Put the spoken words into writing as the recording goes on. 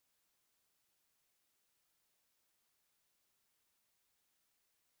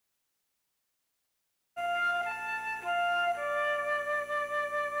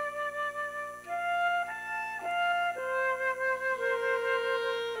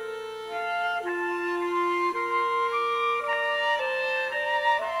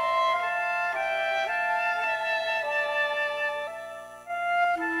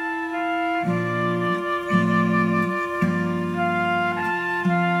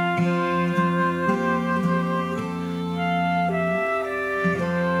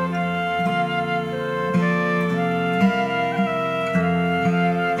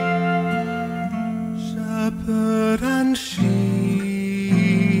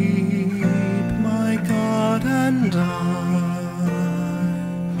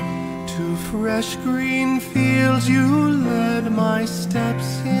lush green fields you led my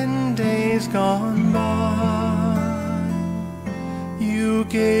steps in days gone by. You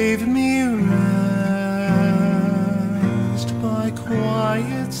gave me rest by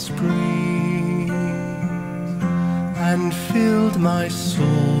quiet springs and filled my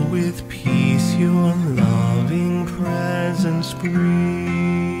soul with peace your loving presence brings.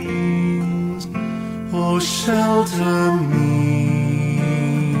 Oh, shelter me,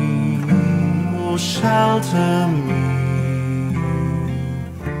 oh, shelter me.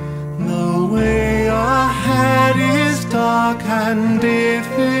 The way ahead is dark and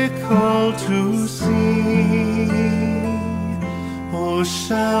difficult to see. Oh,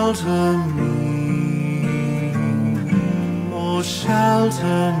 shelter me, oh,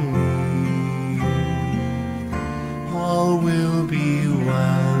 shelter me. All will be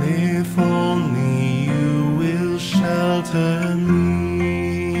well if only you will shelter me.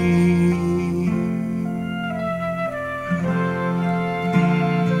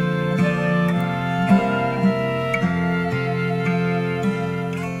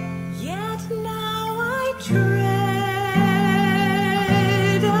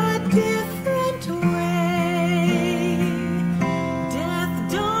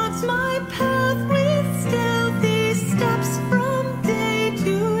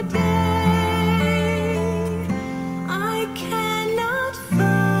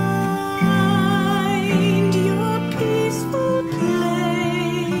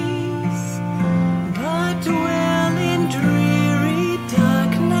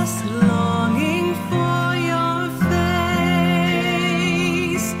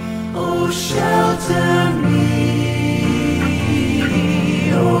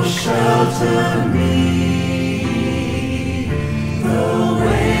 Shelter me, the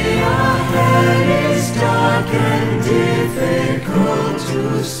way ahead is dark and difficult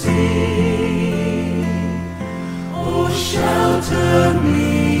to see. Oh, shelter me,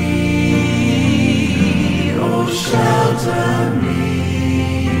 oh, shelter me.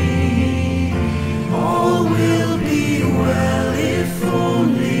 All will be well if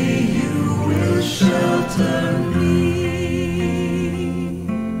only you will shelter me.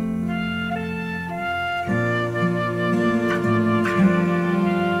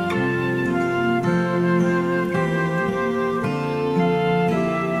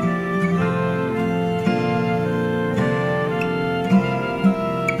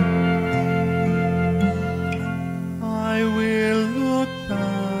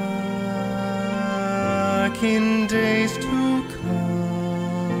 In days to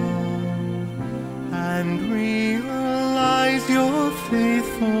come and realize your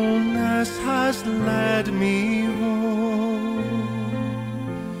faithfulness has led me home.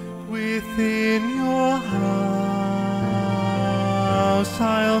 Within your house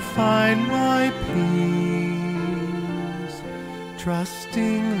I'll find my peace,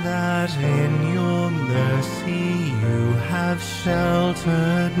 trusting that in your mercy you have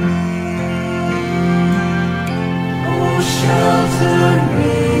sheltered me. Oh, shelter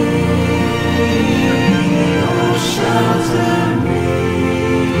me, oh, shelter me.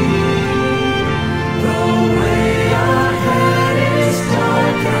 The way ahead is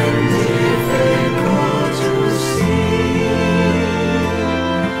dark and difficult to see.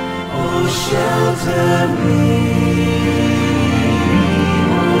 Oh, shelter me,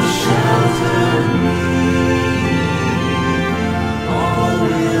 oh, shelter me. All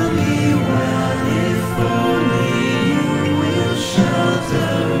will be well if only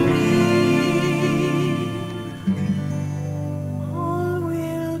shelter me. All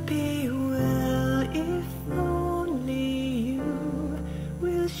will be well if only you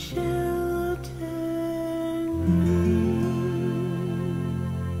will shelter me.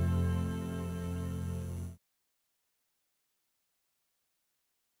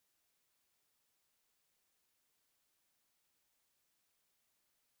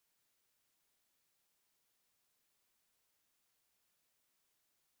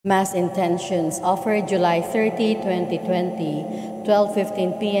 Mass intentions offered July 30, 2020,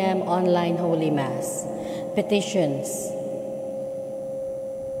 12:15 p.m. online Holy Mass. Petitions.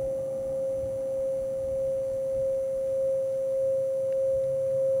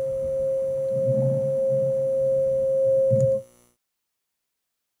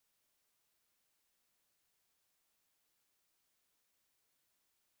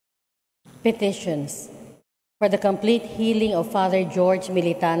 Petitions. For the complete healing of Father George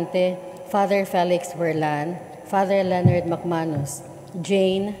Militante, Father Felix Verlan, Father Leonard McManus,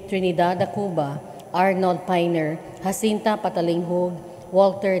 Jane Trinidad Acuba, Arnold Piner, Jacinta Patalinghug,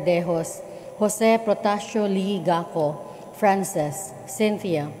 Walter Dejos, Jose Protasio Lee Gaco, Frances,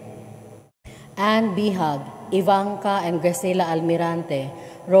 Cynthia, Ann Bihag, Ivanka and Graciela Almirante,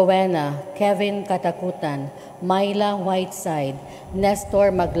 Rowena, Kevin Katakutan, Myla Whiteside,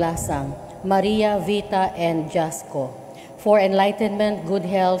 Nestor Maglasang, Maria Vita and Jasco. For enlightenment, good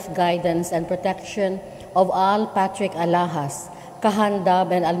health, guidance, and protection of all Patrick Alahas,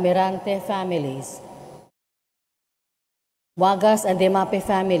 Kahandab and Almirante families, Wagas and Demape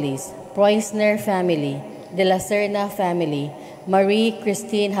families, Proisner family, De la Serna family, Marie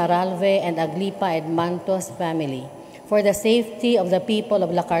Christine Haralve and Aglipa Edmantos family, for the safety of the people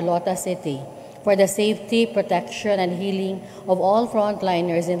of La Carlota City, for the safety, protection, and healing of all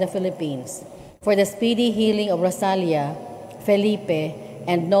frontliners in the Philippines, for the speedy healing of Rosalia, Felipe,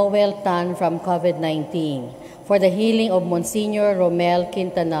 and Noel Tan from COVID-19, for the healing of Monsignor Romel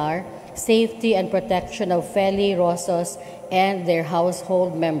Quintanar, safety and protection of Feli Rosos and their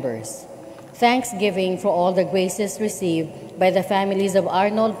household members. Thanksgiving for all the graces received by the families of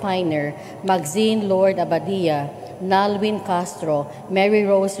Arnold Piner, Maxine Lord Abadia, Nalwin Castro, Mary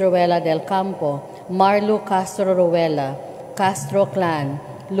Rose Ruela del Campo, Marlu Castro Ruela, Castro Clan,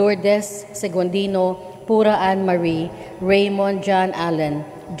 Lourdes Segundino, Pura Ann Marie, Raymond John Allen,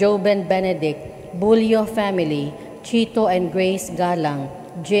 Joben Benedict, Bulio family, Chito and Grace Galang,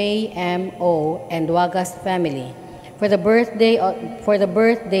 JMO and Wagas family. For the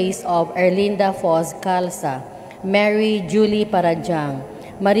birthdays of Erlinda Foz Calza, Mary Julie Parajang,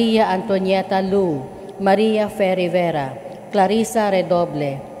 Maria Antonieta Lu, Maria Fe Rivera, Clarissa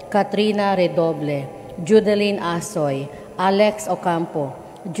Redoble, Katrina Redoble, Judeline Asoy, Alex Ocampo,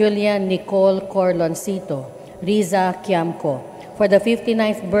 Julian Nicole Corloncito, Riza Kiamco. For the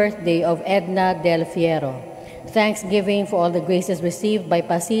 59th birthday of Edna Del Fiero. Thanksgiving for all the graces received by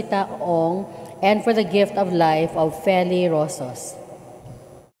Pasita Ong and for the gift of life of Feli Rosos.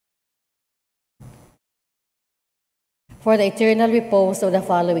 For the eternal repose of the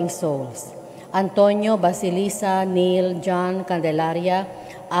following souls: Antonio Basilisa, Neil, John Candelaria,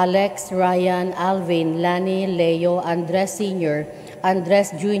 Alex, Ryan, Alvin, Lani, Leo, Andres Sr.,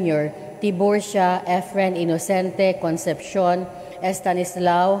 Andres Jr., Tiburcia, Efren Inocente, Concepcion,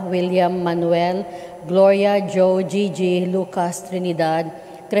 Estanislao, William Manuel, Gloria, Joe, Gigi, Lucas, Trinidad,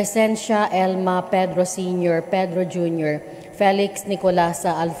 Crescencia, Elma, Pedro Sr., Pedro Jr., Felix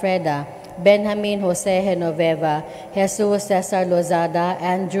Nicolasa, Alfreda, Benjamin Jose Genoveva, Jesus Cesar Lozada,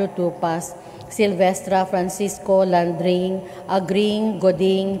 Andrew Tupas, Silvestra Francisco Landring, Agring,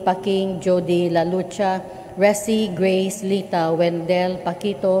 Goding, Paking, Jody, La Lucha, Resi, Grace, Lita, Wendell,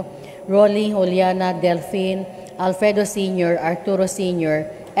 Paquito, Rolly, Juliana, Delphine, Alfredo Sr., Arturo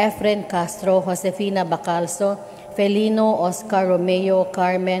Sr., Efren Castro, Josefina Bacalso, Felino, Oscar Romeo,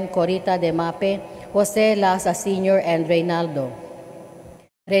 Carmen, Corita de Mape, Jose Laza Sr., and Reynaldo.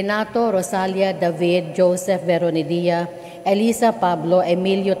 Renato, Rosalia, David, Joseph Veronidia, Elisa Pablo,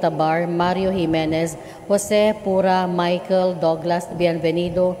 Emilio Tabar, Mario Jimenez, Jose Pura, Michael, Douglas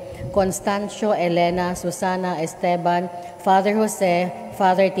Bienvenido, Constancio, Elena, Susana, Esteban, Father Jose,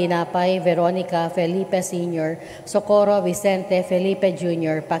 Father Tinapay, Veronica, Felipe Sr., Socorro, Vicente, Felipe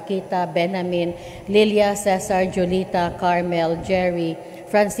Jr., Paquita, Benjamin, Lilia, Cesar, Julita, Carmel, Jerry,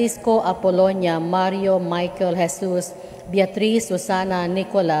 Francisco, Apolonia, Mario, Michael, Jesus, Beatriz, Susana,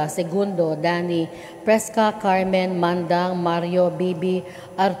 Nicola, Segundo, Danny, Presca, Carmen, Mandang, Mario, Bibi,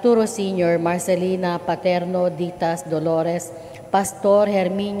 Arturo Sr., Marcelina, Paterno, Ditas, Dolores, Pastor,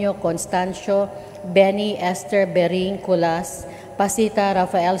 Herminio, Constancio, Benny, Esther, Bering, Culas, Pasita,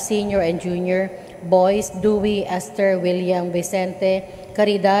 Rafael Sr. and Jr., Boys, Dewey, Esther, William, Vicente,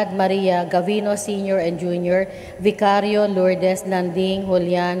 Caridad, Maria, Gavino Sr. and Jr., Vicario, Lourdes, Nanding,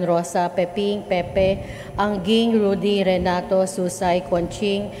 Julian, Rosa, Peping, Pepe, Angging, Rudy, Renato, Susay,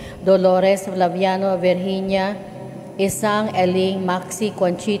 Conching, Dolores, Flaviano, Virginia, Isang, Eling, Maxi,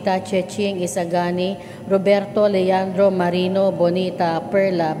 Conchita, Cheching, Isagani, Roberto, Leandro, Marino, Bonita,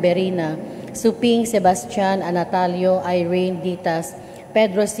 Perla, Berina, Suping, Sebastian, Anatalio, Irene, Ditas,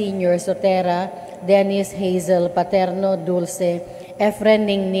 Pedro Sr., Sotera, Dennis, Hazel, Paterno, Dulce, Efren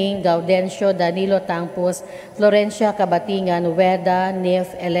Ningning, Gaudencio, Danilo Tampos, Florencia Kabatingan, Weda,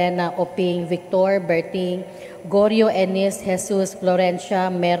 Nif, Elena Oping, Victor, Berting, Gorio Enis, Jesus,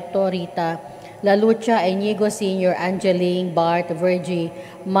 Florencia, Merto, Rita, La Lucha, Inigo Sr., Angeline, Bart, Virgie,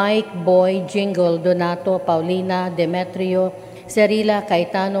 Mike, Boy, Jingle, Donato, Paulina, Demetrio, Cerila,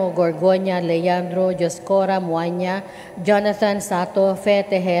 Caetano, Gorgonia, Leandro, Joscora, Muanya, Jonathan Sato, Fe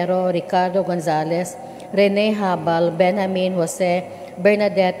Tejero, Ricardo Gonzalez, Rene Habal, Benjamin Jose,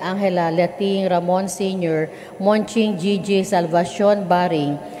 Bernadette Angela, Leting, Ramon Sr., Monching, Gigi, Salvacion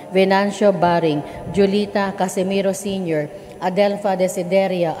Baring, Venancio Baring, Julita, Casimiro Sr., Adelfa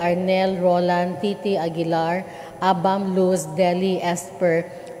Desideria, Arnel, Roland, Titi Aguilar, Abam Luz, Deli Esper,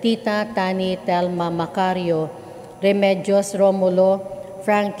 Tita Tani Telma Macario, Remedios Romulo,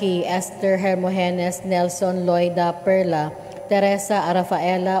 Frankie Esther Hermogenes Nelson Loida Perla, Teresa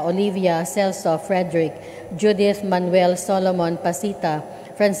Arafaela Olivia Celso Frederick, Judith Manuel Solomon Pasita,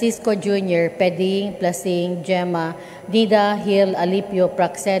 Francisco Jr., Peding Plasing Gemma, Nida Hill Alipio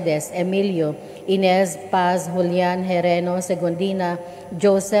Praxedes, Emilio, Inez Paz Julian Hereno Segundina,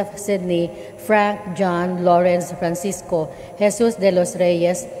 Joseph Sidney, Frank John Lawrence Francisco, Jesus de los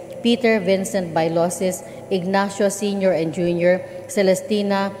Reyes, Peter Vincent Bailosis, Ignacio Sr. and Jr.,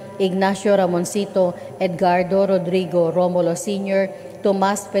 Celestina, Ignacio Ramoncito, Edgardo Rodrigo Romulo Sr.,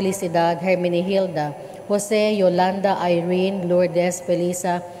 Tomas Felicidad Hermenegilda, Jose Yolanda Irene Lourdes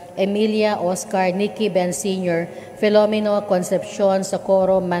Felisa, Emilia Oscar Nicky Ben Sr., Filomeno Concepcion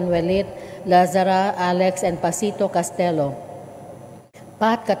Socorro Manuelit, Lazara Alex and Pasito Castelo,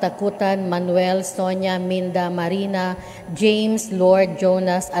 Pat Katakutan, Manuel, Sonia, Minda, Marina, James, Lord,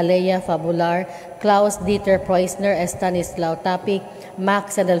 Jonas, Alea Fabular, Klaus Dieter Preusner, Stanislaw Tapik,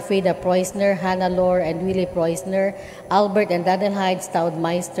 Max and Elfrida Preusner, Hannah Lore and Willie Preusner, Albert and Adelheid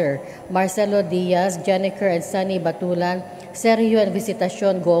Staudmeister, Marcelo Diaz, Jennifer and Sunny Batulan, Sergio and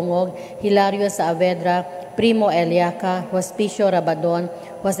Visitacion Gongog, Hilario Saavedra, Primo Eliaca, Hospicio Rabadon,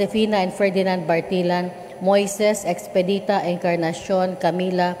 Josefina and Ferdinand Bartilan, Moises, Expedita, Encarnacion,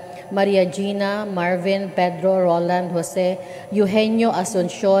 Camila, Maria Gina, Marvin, Pedro, Roland, Jose, Eugenio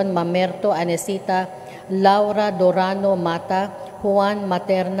Asuncion, Mamerto, Anesita, Laura Dorano Mata, Juan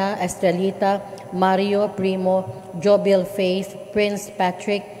Materna, Estrelita, Mario Primo, Jobil Faith, Prince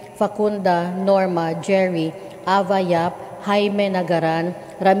Patrick, Facunda, Norma, Jerry, Ava Yap, Jaime Nagaran,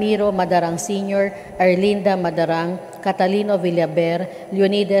 Ramiro Madarang Sr., Erlinda Madarang, Catalino Villaber,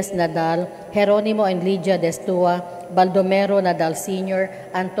 Leonides Nadal, Jeronimo and Lydia Destua, Baldomero Nadal Sr.,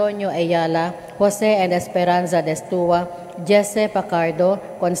 Antonio Ayala, Jose and Esperanza Destua, Jesse Pacardo,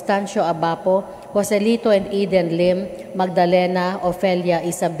 Constancio Abapo, Joselito and Eden Lim, Magdalena, Ofelia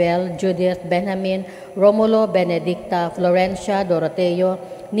Isabel, Judith Benjamin, Romulo Benedicta, Florencia Doroteo,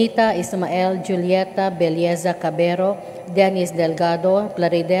 Nita Ismael, Julieta Belieza Cabero, Dennis Delgado,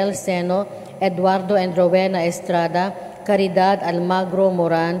 Plaridel Seno, Eduardo and Rowena Estrada, Caridad Almagro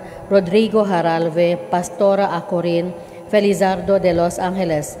Moran, Rodrigo Haralve, Pastora Acorin, Felizardo de Los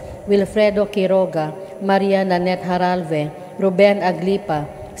Angeles, Wilfredo Quiroga, Maria Nanette Haralve, Ruben Aglipa,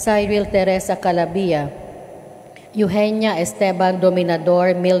 Cyril Teresa Calabia, Eugenia Esteban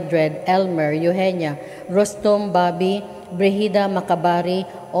Dominador, Mildred, Elmer, Eugenia, Rostom Bobby, Brigida Macabari,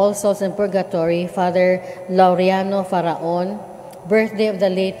 All Souls in Purgatory, Father Laureano Faraon, birthday of the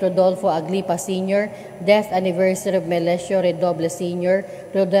late Rodolfo Aglipa Sr., death anniversary of Melesio Redoble Sr.,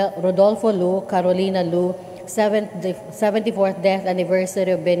 Rodolfo Lu, Carolina Lu, 74th death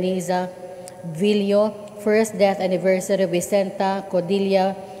anniversary of Beniza Villo, first death anniversary of Vicenta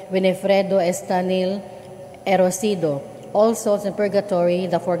Codilia Winifredo Estanil Erosido, All Souls in Purgatory,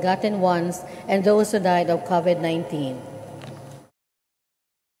 the forgotten ones, and those who died of COVID-19.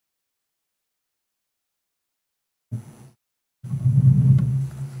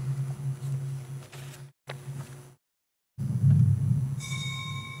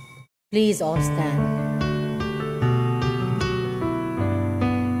 Please all stand.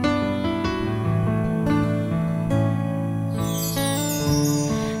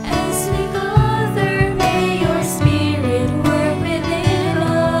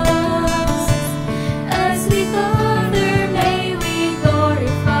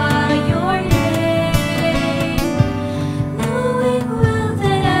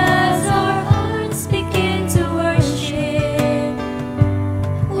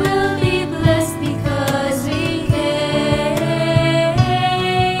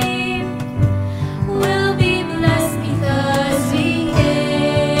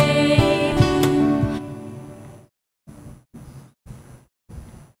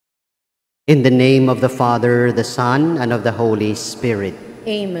 In the name of the Father, the Son, and of the Holy Spirit.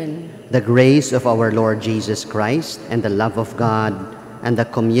 Amen. The grace of our Lord Jesus Christ, and the love of God, and the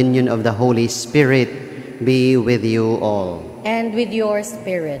communion of the Holy Spirit be with you all. And with your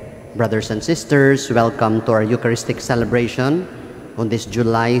spirit. Brothers and sisters, welcome to our Eucharistic celebration on this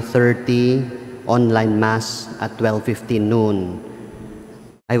July 30 online Mass at 12:15 noon.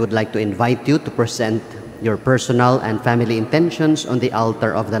 I would like to invite you to present your personal and family intentions on the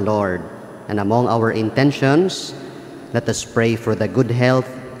altar of the Lord. And among our intentions, let us pray for the good health,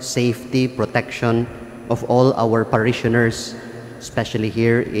 safety, protection of all our parishioners, especially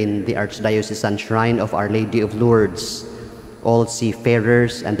here in the Archdiocesan Shrine of Our Lady of Lourdes, all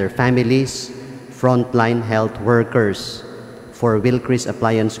seafarers and their families, frontline health workers, for Wilkris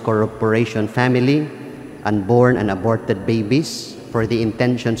Appliance Corporation family, unborn and aborted babies, for the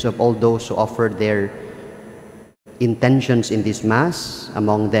intentions of all those who offered their intentions in this Mass,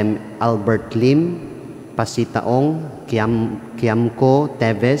 among them Albert Lim, Pasitaong, Kiamco,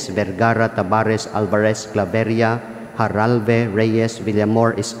 Teves, Vergara, Tabares, Alvarez, Claveria, Haralve, Reyes,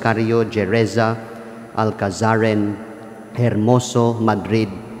 Villamor, Iscario, Jereza, Alcazaren, Hermoso, Madrid,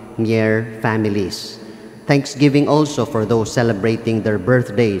 Mier families. Thanksgiving also for those celebrating their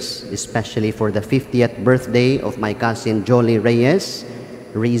birthdays, especially for the 50th birthday of my cousin Jolie Reyes,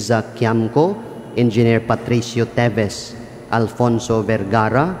 Riza Kiamco, Engineer Patricio Teves, Alfonso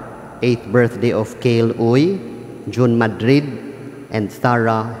Vergara, 8th birthday of Kale Uy, June Madrid, and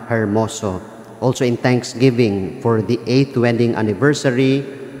Thara Hermoso. Also in Thanksgiving for the 8th wedding anniversary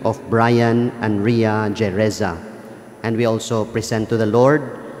of Brian and Ria Jereza. And we also present to the Lord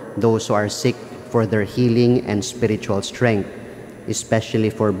those who are sick for their healing and spiritual strength, especially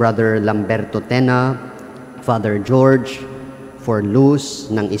for Brother Lamberto Tena, Father George, for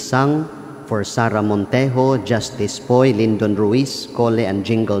Luz ng Isang, for Sara Montejo, Justice Poy, Lyndon Ruiz, Cole and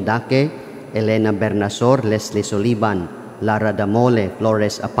Jingle Dake, Elena Bernasor, Leslie Soliban, Lara Damole,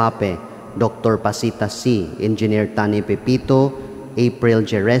 Flores Apape, Dr. Pasita C, Engineer Tani Pepito, April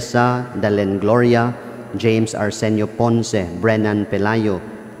Jeresa, Dalen Gloria, James Arsenio Ponce, Brennan Pelayo,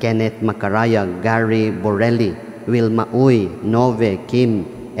 Kenneth Macarayag, Gary Borelli, Wilma Uy, Nove, Kim,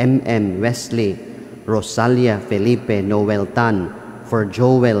 MM, Wesley, Rosalia Felipe, Noel Tan, for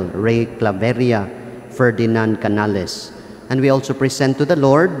Joel Ray Claveria, Ferdinand Canales. And we also present to the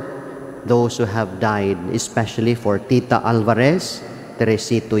Lord those who have died, especially for Tita Alvarez,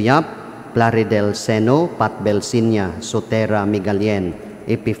 Teresito Yap, Plaridel Seno, Pat Belsinia, Sotera Migalien,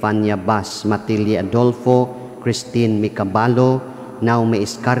 Epifania Bas, Matilde Adolfo, Christine Micabalo, Naume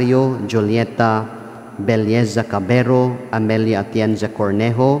Iscario, Julieta Belleza Cabero, Amelia Atienza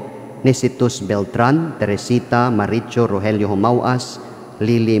Cornejo, Nisitus Beltran, Teresita, Maricho Rogelio Humauas,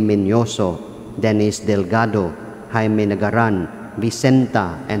 Lily Minyoso, Dennis Delgado, Jaime Nagaran,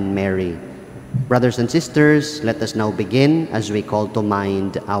 Vicenta, and Mary. Brothers and sisters, let us now begin as we call to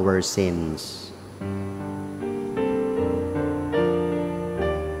mind our sins.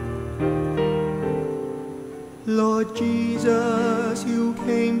 Lord Jesus, you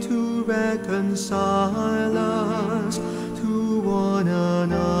came to reconcile us to one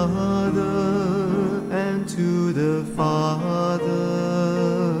another and to the Father.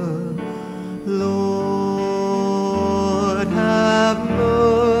 Lord, have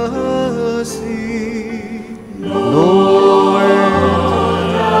mercy. Lord,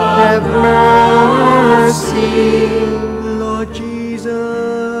 have mercy. Lord Jesus,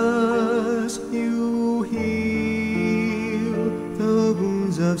 you heal the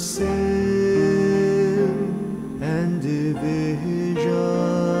wounds of sin and division.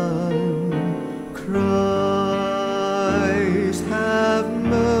 Christ, have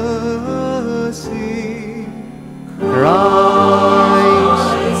mercy. Christ,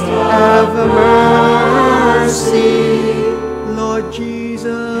 have mercy. Lord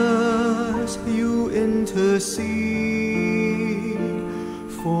Jesus, you intercede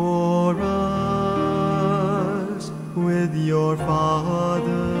for us with your Father.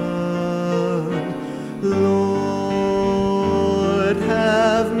 Lord,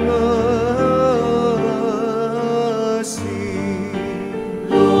 have mercy.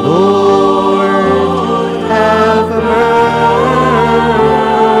 Lord, have mercy.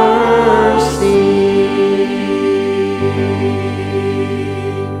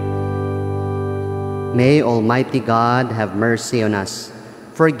 May Almighty God have mercy on us,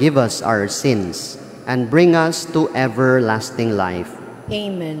 forgive us our sins, and bring us to everlasting life.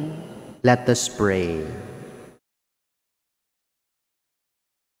 Amen. Let us pray.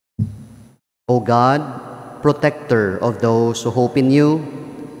 O God, protector of those who hope in you,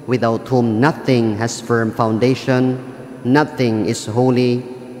 without whom nothing has firm foundation, nothing is holy,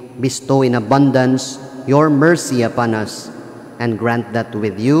 bestow in abundance your mercy upon us, and grant that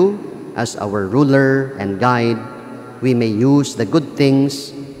with you, as our ruler and guide, we may use the good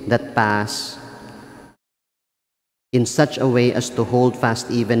things that pass in such a way as to hold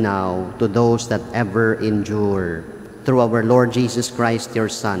fast even now to those that ever endure. Through our Lord Jesus Christ, your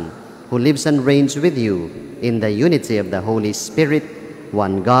Son, who lives and reigns with you in the unity of the Holy Spirit,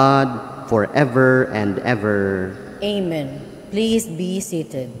 one God, forever and ever. Amen. Please be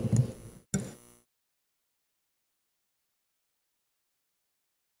seated.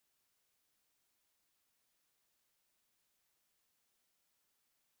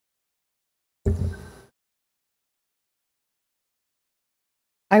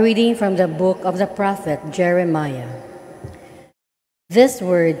 A reading from the book of the prophet Jeremiah. This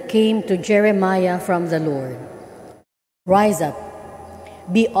word came to Jeremiah from the Lord. Rise up,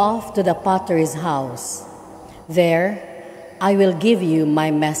 Be off to the potter's house. There I will give you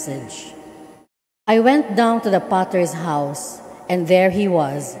my message." I went down to the potter's house, and there he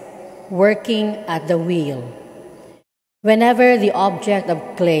was, working at the wheel. Whenever the object of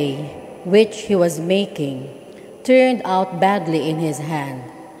clay, which he was making, turned out badly in his hand,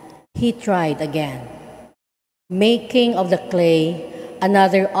 he tried again, making of the clay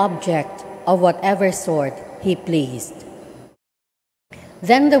another object of whatever sort he pleased.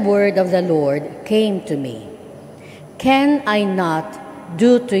 Then the word of the Lord came to me. "Can I not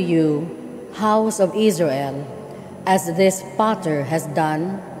do to you, house of Israel, as this potter has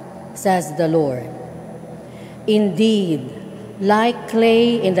done, says the Lord? Indeed, like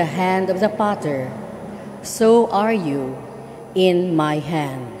clay in the hand of the potter, so are you in my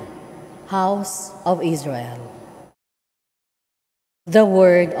hand, house of Israel." The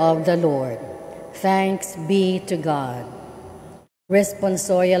word of the Lord. Thanks be to God.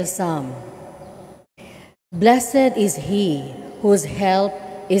 Responsorial Psalm. Blessed is he whose help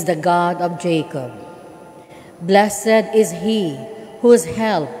is the God of Jacob. Blessed is he whose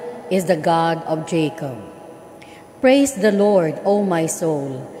help is the God of Jacob. Praise the Lord, O my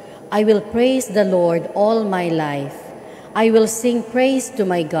soul. I will praise the Lord all my life. I will sing praise to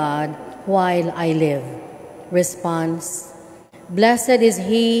my God while I live. Response. Blessed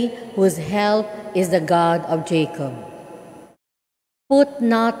is he whose help is the God of Jacob. Put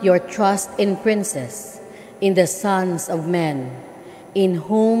not your trust in princes, in the sons of men, in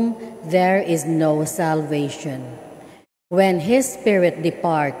whom there is no salvation. When his spirit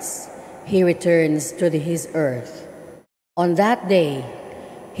departs, he returns to his earth. On that day,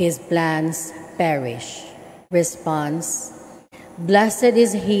 his plans perish. Response. Blessed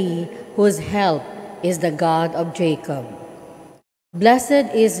is he whose help is the God of Jacob.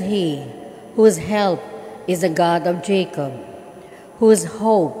 Blessed is he whose help is the God of Jacob, whose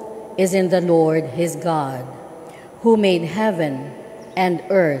hope is in the Lord his God, who made heaven and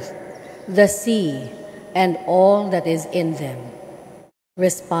earth, the sea, and all that is in them.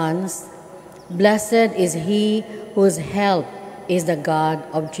 Response. Blessed is he whose help is the God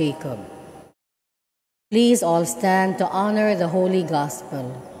of Jacob. Please all stand to honor the Holy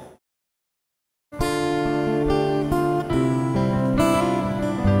Gospel.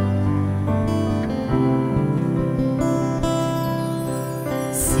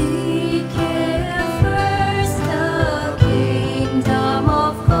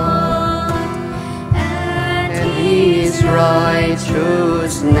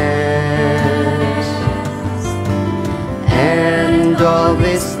 Righteousness, and all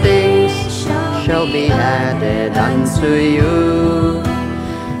these things shall be added unto you.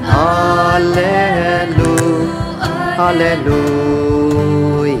 Hallelujah, hallelujah.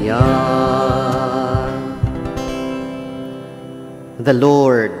 The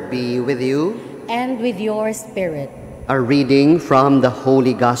Lord be with you. And with your spirit. A reading from the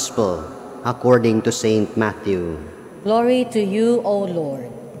Holy Gospel according to Saint Matthew. Glory to you, O Lord.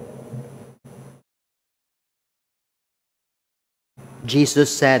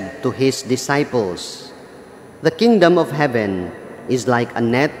 Jesus said to his disciples, "The kingdom of heaven is like a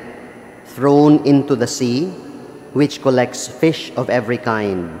net thrown into the sea, which collects fish of every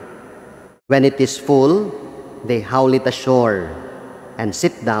kind. When it is full, they haul it ashore and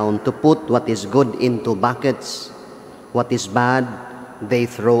sit down to put what is good into buckets. What is bad, they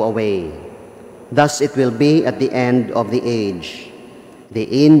throw away. Thus it will be at the end of the age. The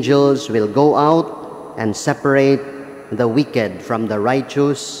angels will go out and separate the wicked from the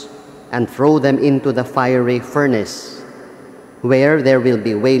righteous and throw them into the fiery furnace, where there will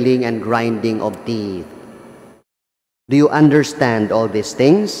be wailing and grinding of teeth." "Do you understand all these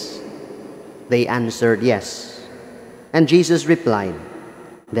things?" They answered, "Yes." And Jesus replied,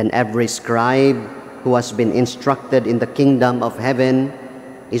 "Then every scribe who has been instructed in the kingdom of heaven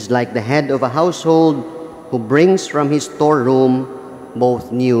is like the head of a household who brings from his storeroom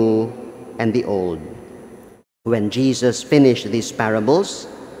both new and the old." When Jesus finished these parables,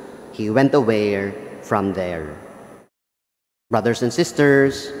 he went away from there. Brothers and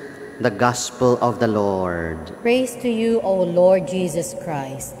sisters, the Gospel of the Lord. Praise to you, O Lord Jesus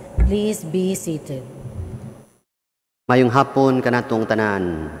Christ. Please be seated. Mayong hapon kanatong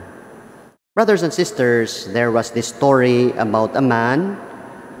tanan. Brothers and sisters, there was this story about a man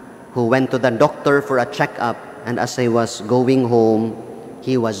who went to the doctor for a checkup, and as he was going home,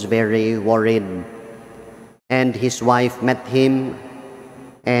 he was very worried. And his wife met him,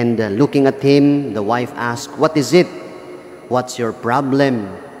 and looking at him, the wife asked, "What is it? What's your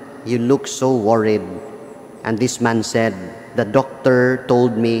problem? You look so worried." And this man said, "The doctor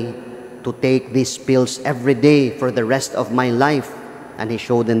told me to take these pills every day for the rest of my life, and he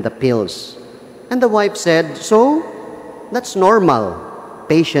showed them the pills. And the wife said, "So, that's normal.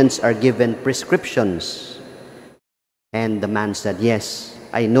 Patients are given prescriptions." And the man said, "Yes,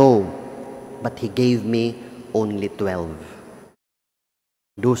 I know, but he gave me only 12.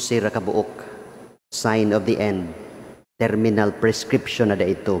 Dusi ra kabuok, sign of the end. Terminal prescription na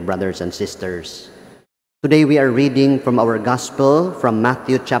ito, brothers and sisters. Today we are reading from our gospel from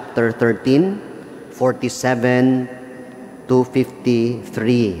Matthew chapter 13, 47 to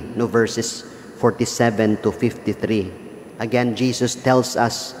 53, no, verses 47 to 53. Again, Jesus tells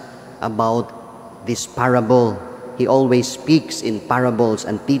us about this parable. He always speaks in parables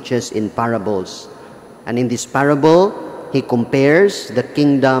and teaches in parables. And in this parable, he compares the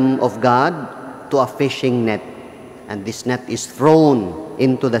kingdom of God to a fishing net. And this net is thrown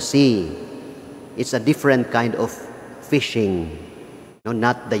into the sea. It's a different kind of fishing, no,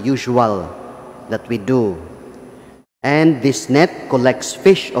 not the usual that we do. And this net collects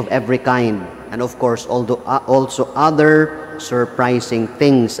fish of every kind, and of course, also other surprising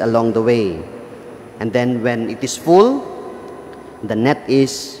things along the way. And then when it is full, the net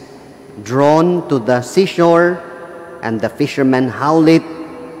is drawn to the seashore, and the fishermen howl it,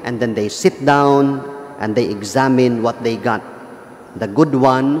 and then they sit down and they examine what they got. The good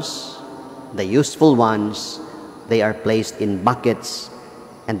ones, the useful ones, they are placed in buckets,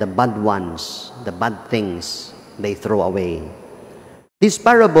 and the bad ones, the bad things, they throw away. This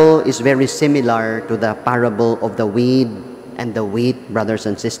parable is very similar to the parable of the weed and the wheat, brothers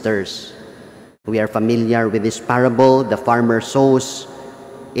and sisters. We are familiar with this parable. The farmer sows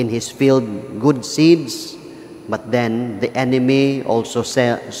in his field good seeds, but then the enemy also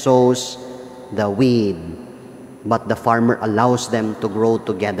sows the weed. But the farmer allows them to grow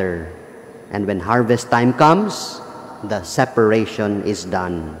together. And when harvest time comes, the separation is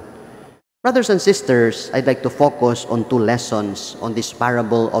done. Brothers and sisters, I'd like to focus on two lessons on this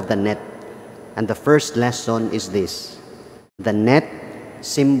parable of the net. And the first lesson is this: the net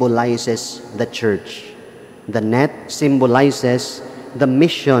symbolizes the church. The net symbolizes the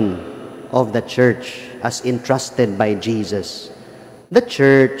mission of the church as entrusted by Jesus. The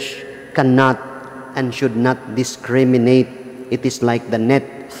church cannot and should not discriminate. It is like the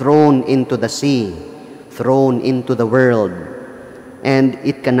net thrown into the sea, thrown into the world, and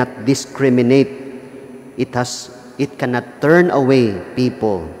it cannot discriminate. It cannot turn away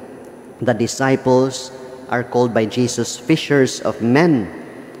people. The disciples are called by Jesus fishers of men.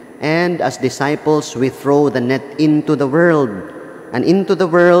 And as disciples, we throw the net into the world. And into the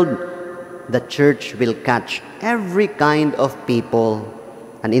world, the church will catch every kind of people.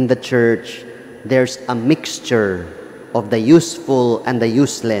 And in the church, there's a mixture of the useful and the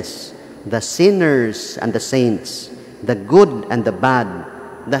useless, the sinners and the saints, the good and the bad,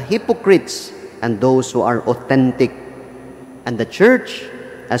 the hypocrites and those who are authentic. And the church,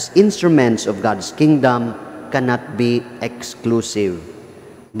 as instruments of God's kingdom, cannot be exclusive.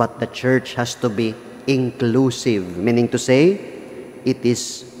 But the church has to be inclusive, meaning to say, it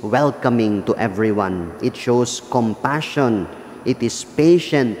is welcoming to everyone. It shows compassion. It is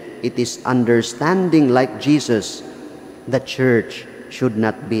patient. It is understanding like Jesus. The church should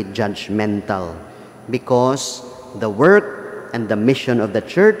not be judgmental, because the work and the mission of the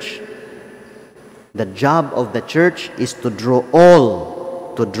church, the job of the church is to draw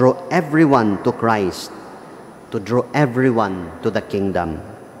all, to draw everyone to Christ, to draw everyone to the kingdom.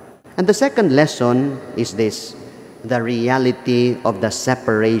 And the second lesson is this: the reality of the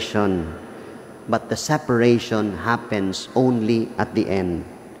separation. But the separation happens only at the end.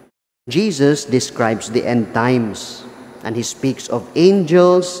 Jesus describes the end times, and he speaks of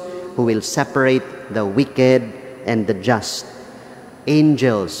angels who will separate the wicked and the just.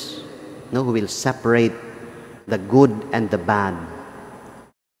 Angels, no, who will separate the good and the bad.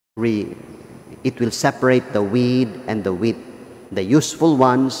 It will separate the weed and the wheat, the useful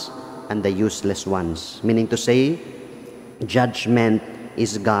ones and the useless ones. Meaning to say, judgment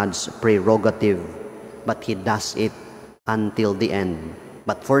is God's prerogative, but He does it until the end.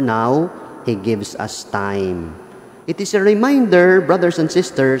 But for now, He gives us time. It is a reminder, brothers and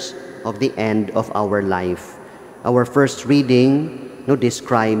sisters, of the end of our life. Our first reading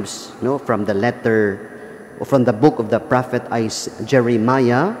describes from the letter, or from the book of the prophet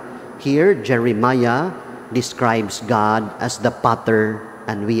Jeremiah. Here, Jeremiah describes God as the potter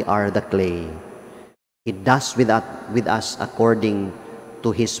and we are the clay. He does with us according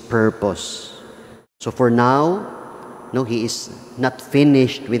to His purpose. So for now, He is not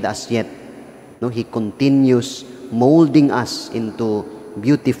finished with us yet. He continues molding us into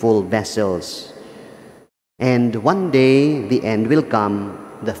beautiful vessels. And one day, the end will come,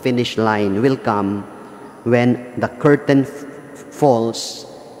 the finish line will come, when the curtain falls,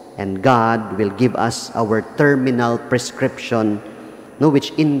 and God will give us our terminal prescription, no,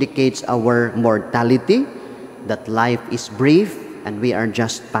 which indicates our mortality, that life is brief and we are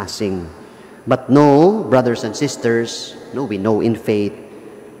just passing. But no, brothers and sisters, no, we know in faith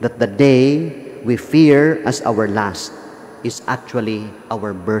that the day we fear as our last is actually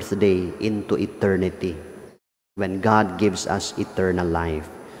our birthday into eternity, when God gives us eternal life.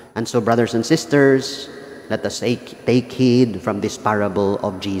 And so, brothers and sisters, let us take heed from this parable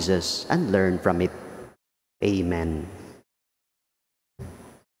of Jesus and learn from it. Amen.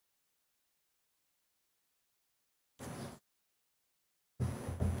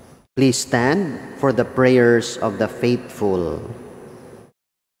 Please stand for the prayers of the faithful.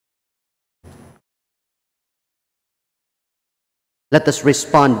 Let us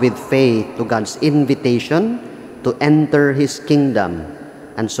respond with faith to God's invitation to enter His kingdom.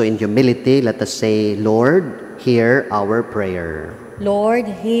 And so in humility, let us say, Lord, hear our prayer. Lord,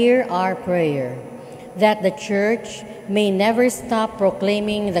 hear our prayer, that the Church may never stop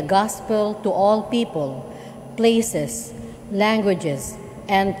proclaiming the gospel to all people, places, languages,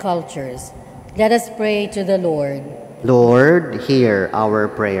 and cultures. Let us pray to the Lord. Lord, hear our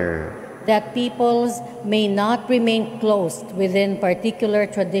prayer. That peoples may not remain closed within particular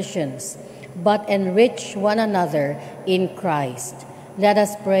traditions, but enrich one another in Christ. Let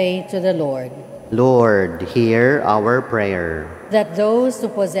us pray to the Lord. Lord, hear our prayer. That those who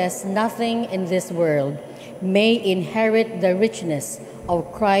possess nothing in this world may inherit the richness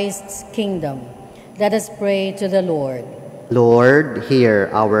of Christ's kingdom. Let us pray to the Lord. Lord, hear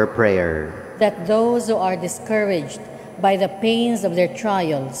our prayer. That those who are discouraged by the pains of their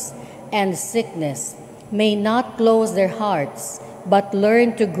trials and sickness may not close their hearts, but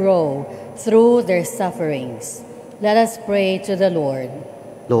learn to grow through their sufferings. Let us pray to the Lord.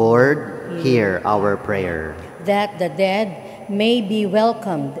 Lord, hear our prayer. That the dead may be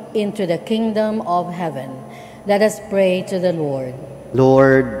welcomed into the kingdom of heaven. Let us pray to the Lord.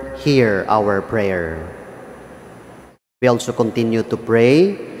 Lord, hear our prayer. We also continue to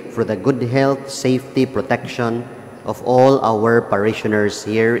pray for the good health, safety, protection of all our parishioners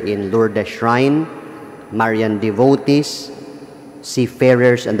here in Lourdes Shrine, Marian devotees,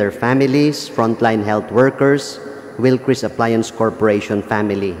 seafarers and their families, frontline health workers, Wilkris Appliance Corporation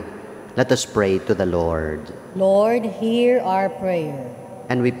family. Let us pray to the Lord. Lord, hear our prayer.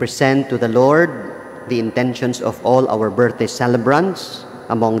 And we present to the Lord the intentions of all our birthday celebrants,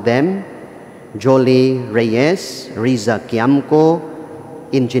 among them, Jolie Reyes, Riza Kiamco,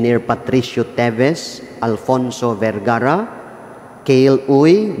 Engineer Patricio Teves, Alfonso Vergara, Kale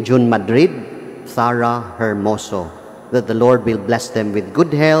Uy, June Madrid, Thara Hermoso, that the Lord will bless them with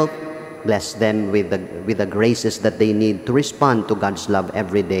good health, bless them with the graces that they need to respond to God's love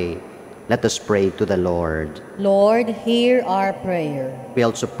every day. Let us pray to the Lord. Lord, hear our prayer. We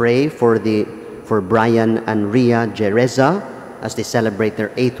also pray for Brian and Ria Jereza as they celebrate their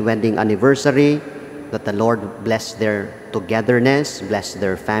 8th wedding anniversary, that the Lord bless their togetherness, bless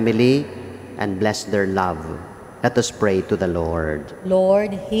their family, and bless their love. Let us pray to the Lord.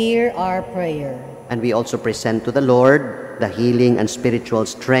 Lord, hear our prayer. And we also present to the Lord the healing and spiritual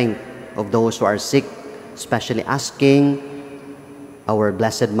strength of those who are sick, especially asking our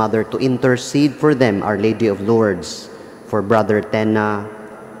Blessed Mother to intercede for them, Our Lady of Lourdes, for Brother Tena,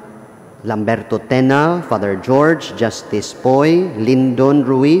 Lamberto Tena, Father George, Justice Poy, Lindon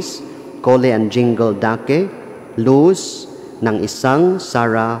Ruiz, Cole and Jingle Dake, Luz, ng isang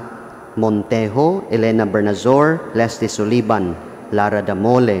Sara Montejo, Elena Bernazor, Leslie Suliban, Lara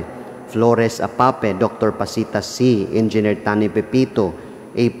Damole, Flores Apape, Dr. Pasita C., Engineer Tani Pepito,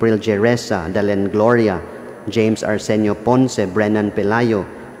 April Jeresa, Dalen Gloria, James Arsenio Ponce, Brennan Pelayo,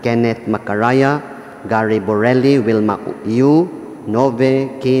 Kenneth Macaraya, Gary Borelli, Wilma Yu,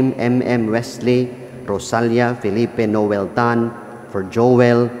 Nove, Kim, M.M. Wesley, Rosalia, Felipe Noel Tan, for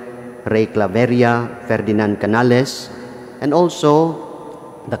Joel, Ray Claveria, Ferdinand Canales, and also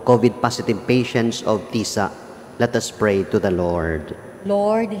the COVID-positive patients of TISA. Let us pray to the Lord.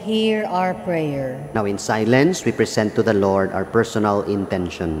 Lord, hear our prayer. Now in silence, we present to the Lord our personal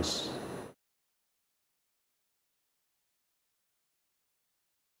intentions.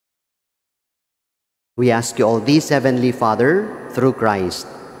 We ask you all these, Heavenly Father, through Christ,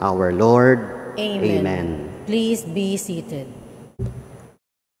 our Lord. Amen. Amen. Please be seated.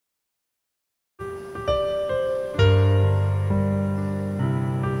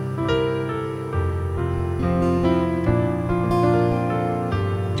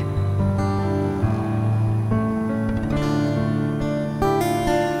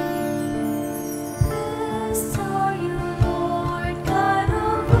 Blessed are you, Lord, God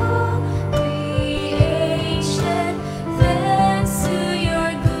of all creation. There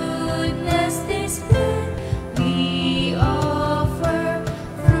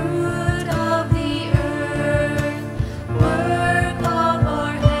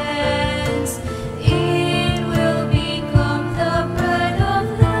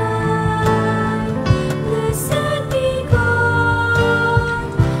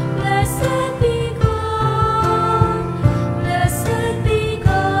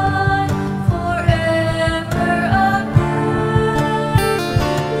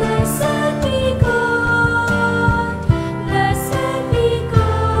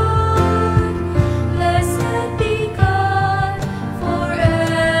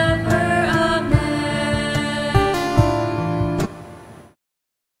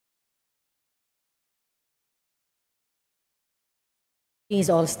Please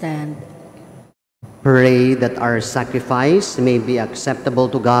all stand. Pray that our sacrifice may be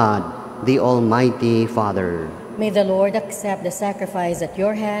acceptable to God, the Almighty Father. May the Lord accept the sacrifice at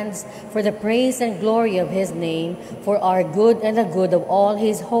your hands for the praise and glory of his name, for our good and the good of all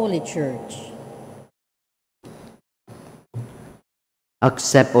his holy church.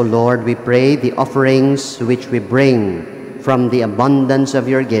 Accept, O Lord, we pray, the offerings which we bring from the abundance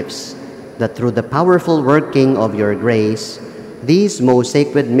of your gifts, that through the powerful working of your grace, these most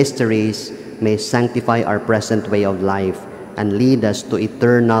sacred mysteries may sanctify our present way of life and lead us to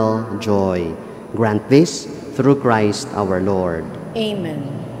eternal joy. Grant this through Christ our Lord. Amen.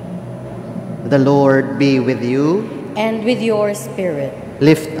 The Lord be with you. And with your spirit.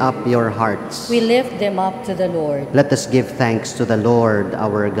 Lift up your hearts. We lift them up to the Lord. Let us give thanks to the Lord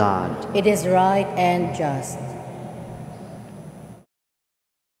our God. It is right and just.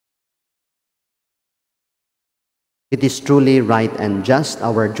 It is truly right and just,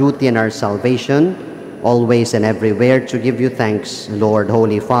 our duty and our salvation, always and everywhere to give you thanks, Lord,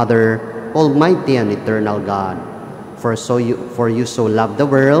 Holy Father, Almighty and eternal God. For you so loved the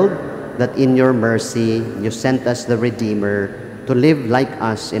world, that in your mercy you sent us the Redeemer to live like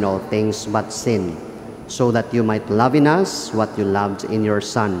us in all things but sin, so that you might love in us what you loved in your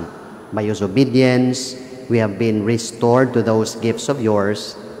Son. By whose obedience we have been restored to those gifts of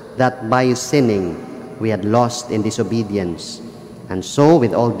yours, that by sinning we had lost in disobedience. And so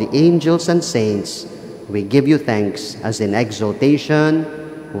with all the angels and saints, we give you thanks, as in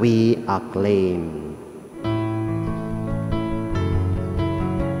exaltation we acclaim.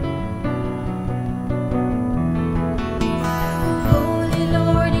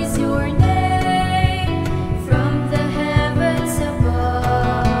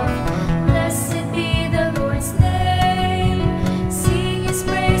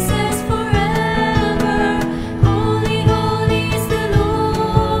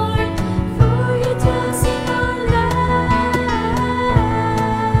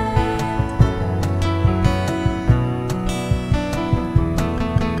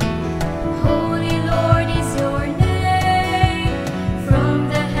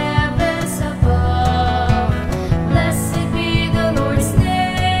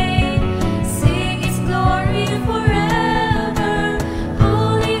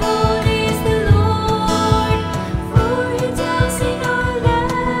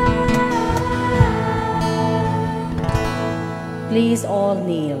 Please all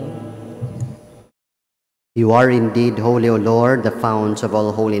kneel. You are indeed holy, O Lord, the fount of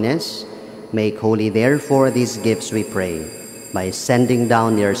all holiness. Make holy, therefore, these gifts, we pray, by sending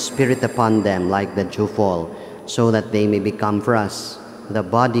down your Spirit upon them like the dewfall, so that they may become for us the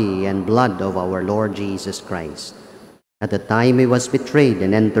body and blood of our Lord Jesus Christ. At the time he was betrayed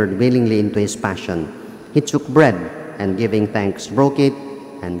and entered willingly into his passion, he took bread, and giving thanks, broke it,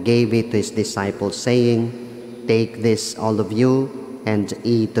 and gave it to his disciples, saying, "Take this, all of you, and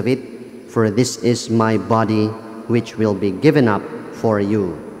eat of it, for this is my body, which will be given up for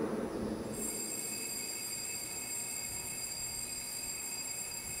you."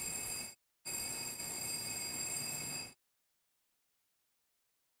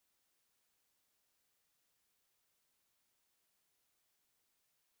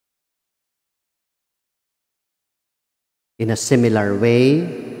 In a similar way,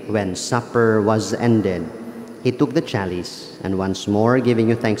 when supper was ended, he took the chalice, and once more giving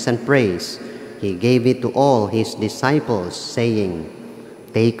you thanks and praise, he gave it to all his disciples, saying,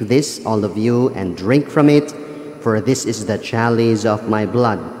 "Take this, all of you, and drink from it, for this is the chalice of my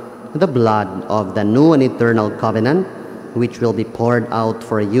blood, the blood of the new and eternal covenant, which will be poured out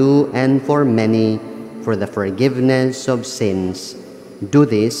for you and for many for the forgiveness of sins. Do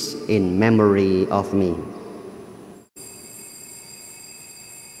this in memory of me."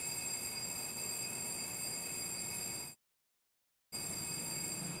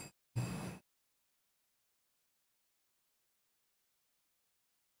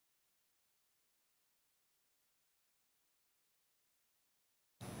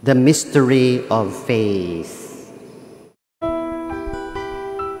 The mystery of faith.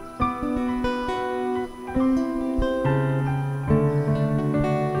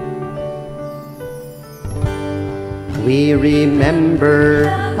 We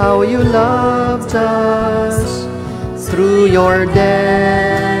remember how you loved us through your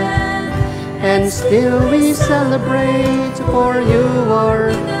death, and still we celebrate, for you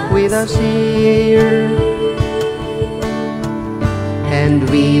are with us here. And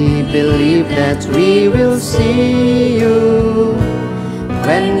we believe that we will see you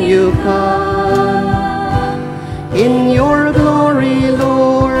when you come in your glory,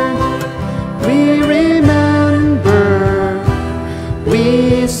 Lord. We remember, we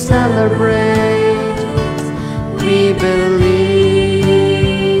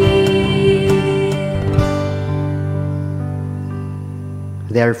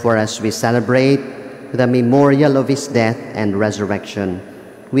Therefore, as we celebrate the memorial of his death and resurrection,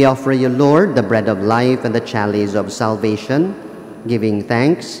 we offer you, Lord, the bread of life and the chalice of salvation, giving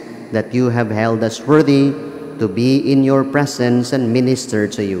thanks that you have held us worthy to be in your presence and minister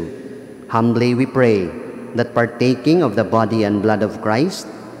to you. Humbly we pray that partaking of the body and blood of Christ,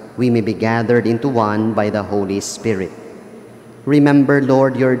 we may be gathered into one by the Holy Spirit. Remember,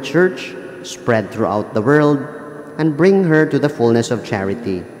 Lord, your church spread throughout the world, and bring her to the fullness of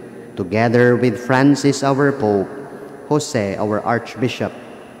charity, together with Francis, our Pope, Jose, our Archbishop,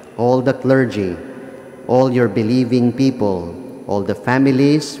 all the clergy, all your believing people, all the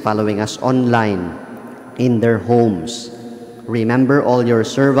families following us online, in their homes. Remember all your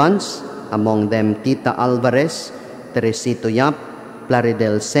servants, among them Tita Alvarez, Teresito Yap,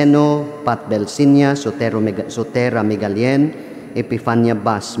 Plaridel Seno, Pat Belsinia, Sotera Migalien, Epifania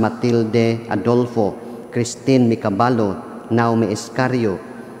Bas, Matilde Adolfo, Christine Micabalo, Naomi Escario,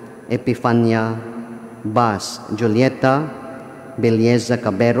 Epifania Bas, Julieta Belleza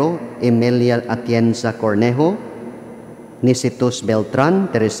Cabero, Emilia Atienza Cornejo, Nisitus Beltran,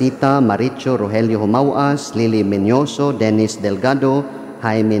 Teresita Maricho Rogelio Humauas, Lily Menyoso, Dennis Delgado,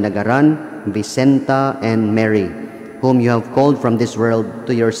 Jaime Nagaran, Vicenta, and Mary, whom you have called from this world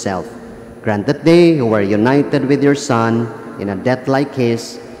to yourself. Grant that they who are united with your Son in a death like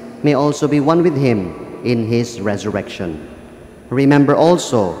his may also be one with him in his resurrection. Remember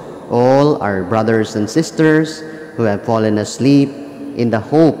also all our brothers and sisters who have fallen asleep in the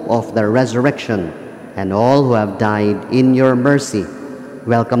hope of the resurrection, and all who have died in your mercy.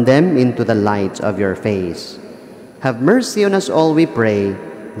 Welcome them into the light of your face. Have mercy on us all, we pray,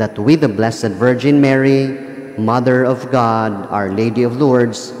 that with the Blessed Virgin Mary, Mother of God, Our Lady of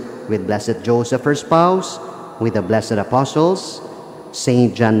Lourdes, with Blessed Joseph, her spouse, with the blessed apostles,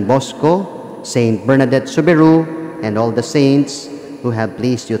 Saint John Bosco, Saint Bernadette Soberu, and all the saints who have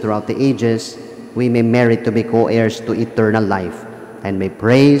pleased you throughout the ages, we may merit to be co-heirs to eternal life, and may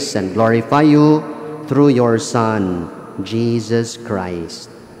praise and glorify you through your Son, Jesus Christ.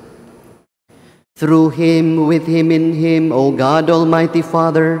 Through him, with him, in him, O God, Almighty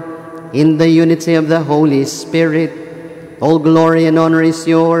Father, in the unity of the Holy Spirit, all glory and honor is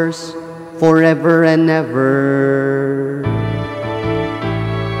yours, forever and ever.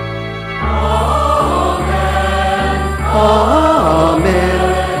 Amen.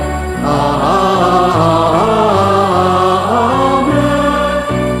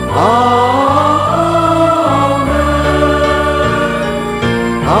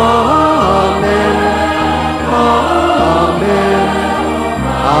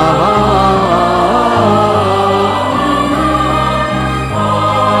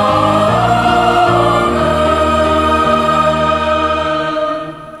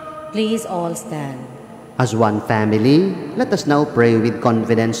 Please all stand. As one family, let us now pray with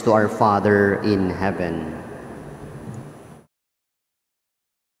confidence to our Father in heaven.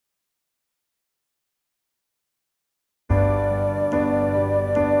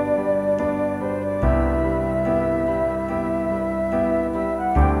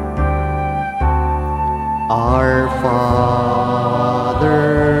 Our Father,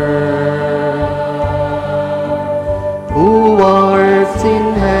 who art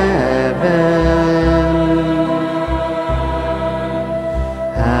in heaven,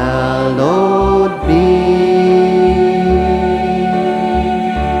 hallowed be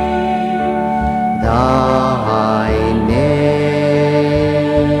thy name.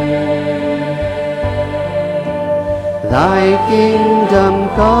 Thy kingdom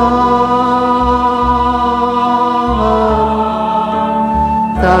come,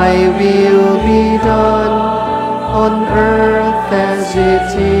 thy will be done on earth as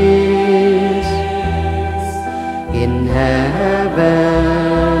it is in heaven.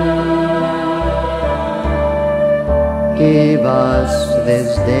 Give us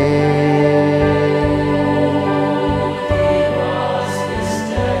this day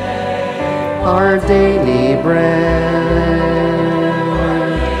our daily bread,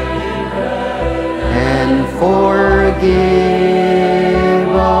 and forgive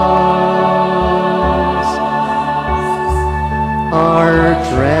us our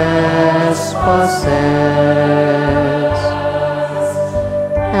trespasses,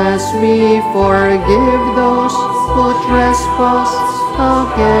 as we forgive those who trespass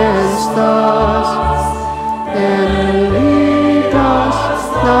against us. And lead us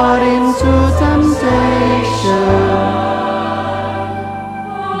not into temptation,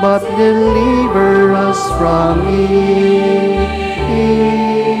 but deliver us from evil.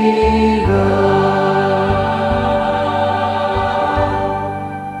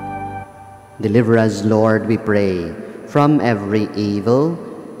 Deliver us, Lord, we pray, from every evil.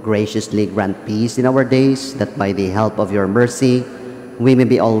 Graciously grant peace in our days, that by the help of your mercy we may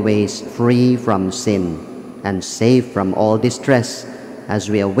be always free from sin and safe from all distress, as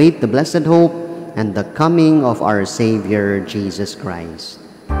we await the blessed hope and the coming of our Savior Jesus Christ.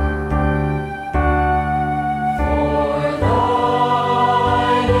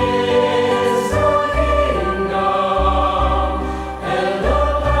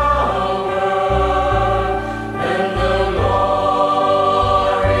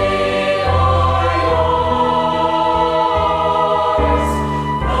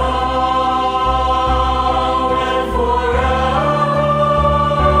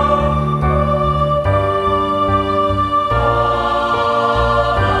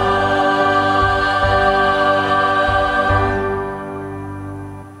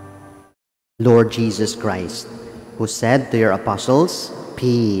 Lord Jesus Christ, who said to your apostles,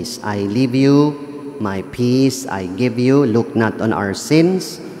 "Peace I leave you, my peace I give you," look not on our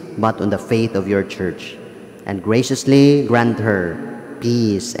sins, but on the faith of your church, and graciously grant her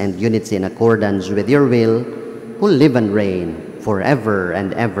peace and unity in accordance with your will, who live and reign forever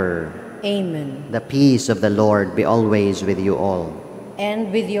and ever. Amen. The peace of the Lord be always with you all. And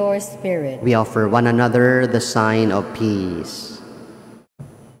with your spirit. We offer one another the sign of peace.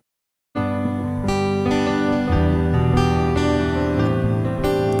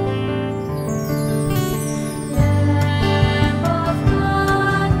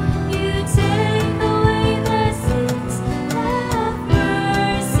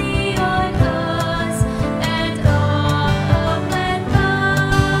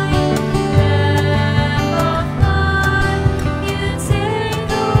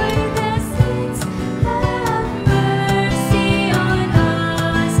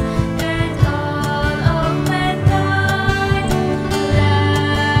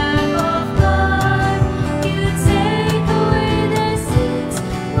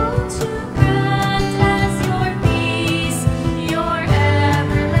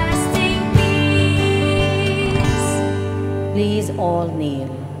 Please all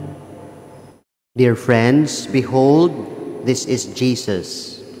kneel. Dear friends, behold, this is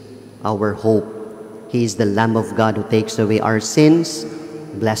Jesus, our hope. He is the Lamb of God who takes away our sins.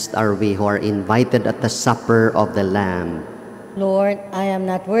 Blessed are we who are invited at the supper of the Lamb. Lord, I am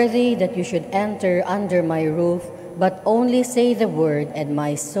not worthy that you should enter under my roof, but only say the word, and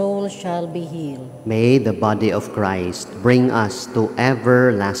my soul shall be healed. May the body of Christ bring us to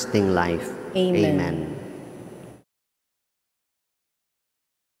everlasting life. Amen. Amen.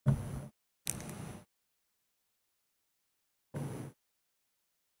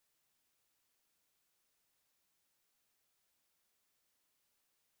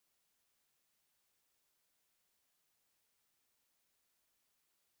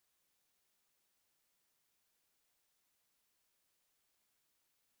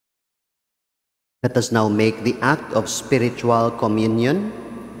 Let us now make the act of spiritual communion.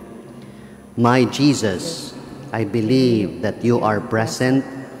 My Jesus, I believe that you are present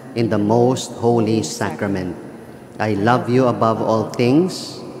in the most holy sacrament. I love you above all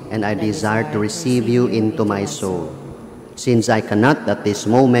things, and I desire to receive you into my soul. Since I cannot at this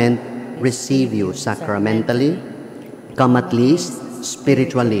moment receive you sacramentally, come at least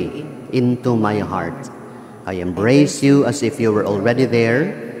spiritually into my heart. I embrace you as if you were already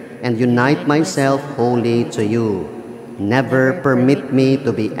there, and unite myself wholly to you. Never permit me to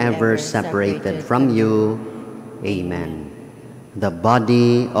be ever separated from you. Amen. The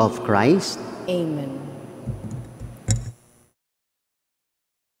body of Christ. Amen.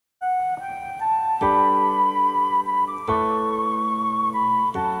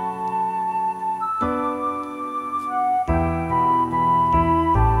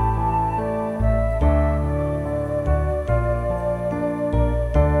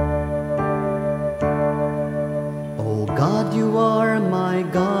 God, you are my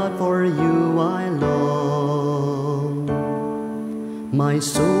God, for you I long. My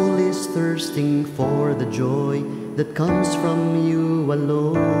soul is thirsting for the joy that comes from you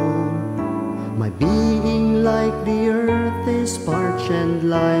alone. My being like the earth is parched and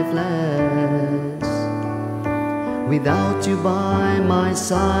lifeless. Without you by my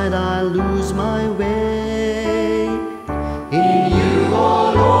side, I lose my way. In you,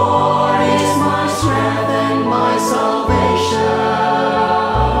 O Lord, is my strength and my salvation.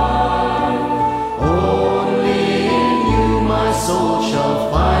 Only in you my soul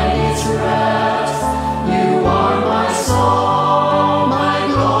shall find its rest. You are my song, my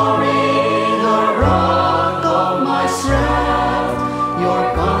glory, the rock of my strength. Your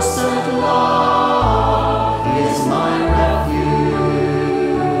constant love is my refuge.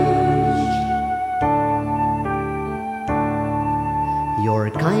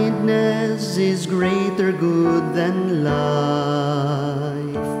 kindness is greater good than life.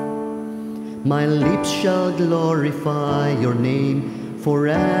 My lips shall glorify your name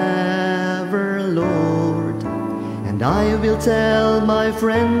forever, Lord. And I will tell my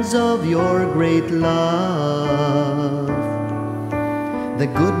friends of your great love, the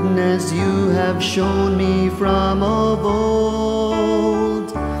goodness you have shown me from of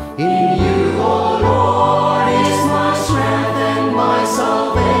old. In you, O Lord, is my strength and my salvation.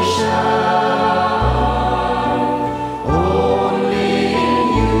 Only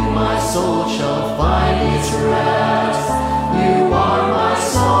in you my soul shall find its rest. You are my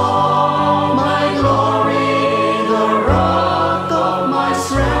song, my glory, the rock of my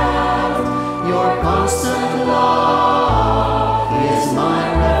strength. Your constant love is my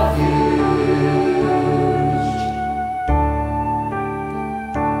refuge.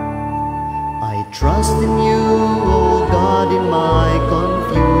 I trust in you, O God, in my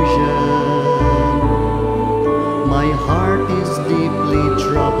confusion. My heart is deeply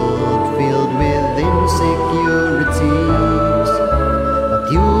troubled, filled with insecurities. But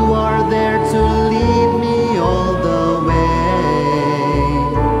you are there to lead me all the way.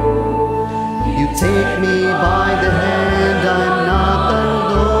 You take me by the hand, I'm not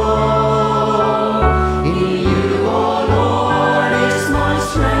alone. In you, O Lord, is my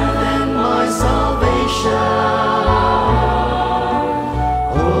strength and my salvation.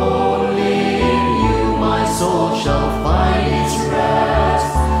 Only in you my soul shall find its rest.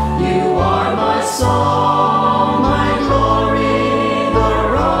 You are my song, my glory, the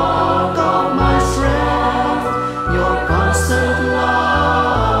rock of my strength. Your constant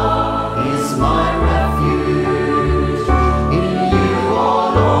love is my refuge. In you, O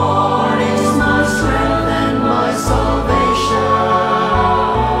Lord, is my strength and my salvation.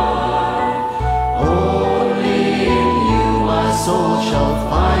 Only in you my soul shall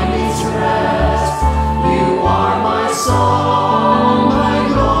find its rest. You are my song, my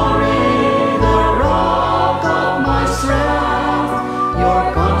glory, the rock of my strength.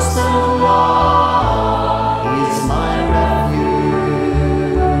 Your constant love is my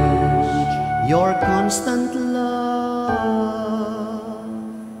refuge. Your constant love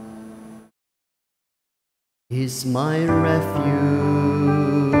is my refuge.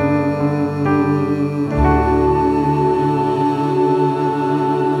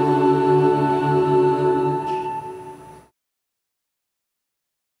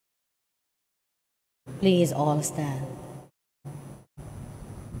 Please all stand.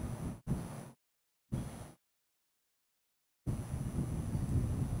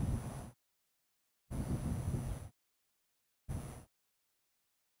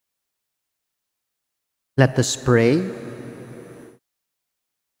 Let us pray.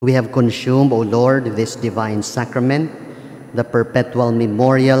 We have consumed, O Lord, this divine sacrament, the perpetual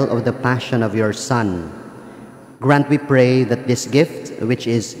memorial of the passion of your Son. Grant, we pray, that this gift, which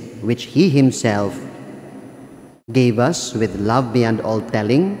he himself gave us with love beyond all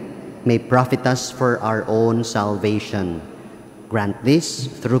telling, may profit us for our own salvation. Grant this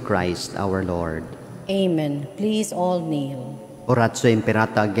through Christ our Lord. Amen. Please all kneel. Oratio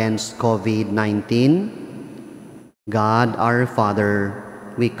Imperata against COVID-19. God, our Father,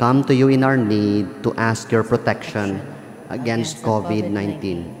 we come to you in our need to ask your protection against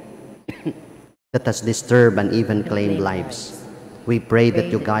COVID-19 that has disturbed and even claimed lives. We pray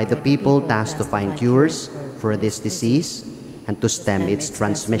that you guide the people tasked to find cures for this disease and to stem its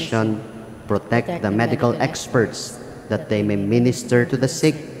transmission. Protect the medical experts that they may minister to the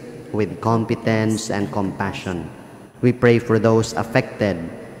sick with competence and compassion. We pray for those affected.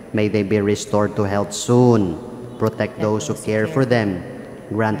 May they be restored to health soon. Protect those who care for them.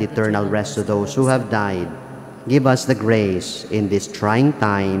 Grant eternal rest to those who have died. Give us the grace in this trying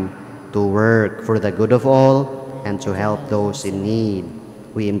time to work for the good of all and to help those in need.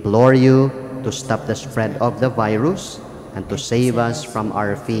 We implore you to stop the spread of the virus and to save us from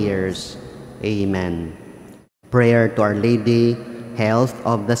our fears. Amen. Prayer to Our Lady, Health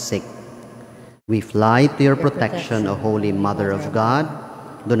of the Sick. We fly to your protection, O Holy Mother of God.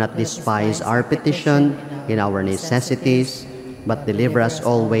 Do not despise our petition in our necessities, but deliver us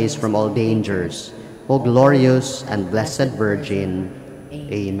always from all dangers. O glorious and blessed Virgin.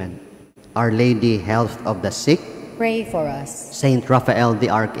 Amen. Our Lady, Health of the Sick. Pray for us. Saint Raphael the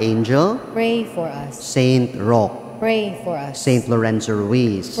Archangel. Pray for us. Saint Roque. Pray for us. Saint Lorenzo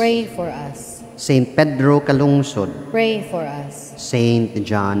Ruiz. Pray for us. Saint Pedro Calungsod. Pray for us. Saint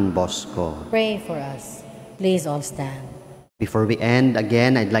John Bosco. Pray for us. Please all stand. Before we end,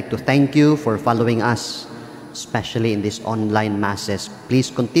 again, I'd like to thank you for following us, especially in these online masses. Please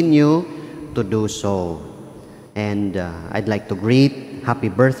continue to do so. And I'd like to greet happy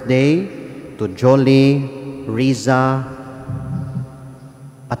birthday to Jolie, Riza,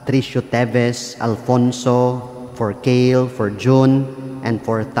 Patricio Teves, Alfonso, for Kale, for June, and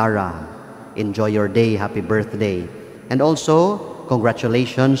for Tara. Enjoy your day. Happy birthday. And also,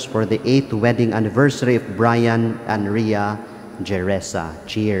 congratulations for the 8th wedding anniversary of Brian and Ria Jeresa.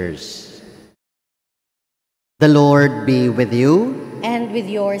 Cheers. The Lord be with you. And with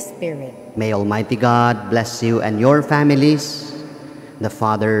your spirit. May Almighty God bless you and your families, the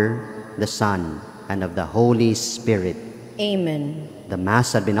Father, the Son, and of the Holy Spirit. Amen. The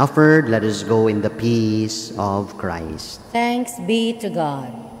Mass had been offered. Let us go in the peace of Christ. Thanks be to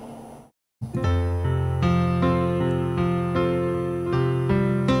God.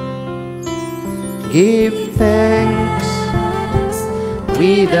 Give thanks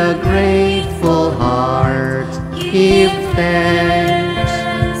with a grateful heart. Give thanks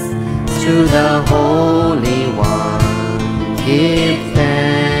to the Holy One. Give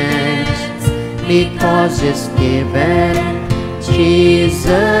thanks because it's given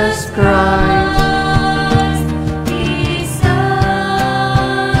Jesus Christ.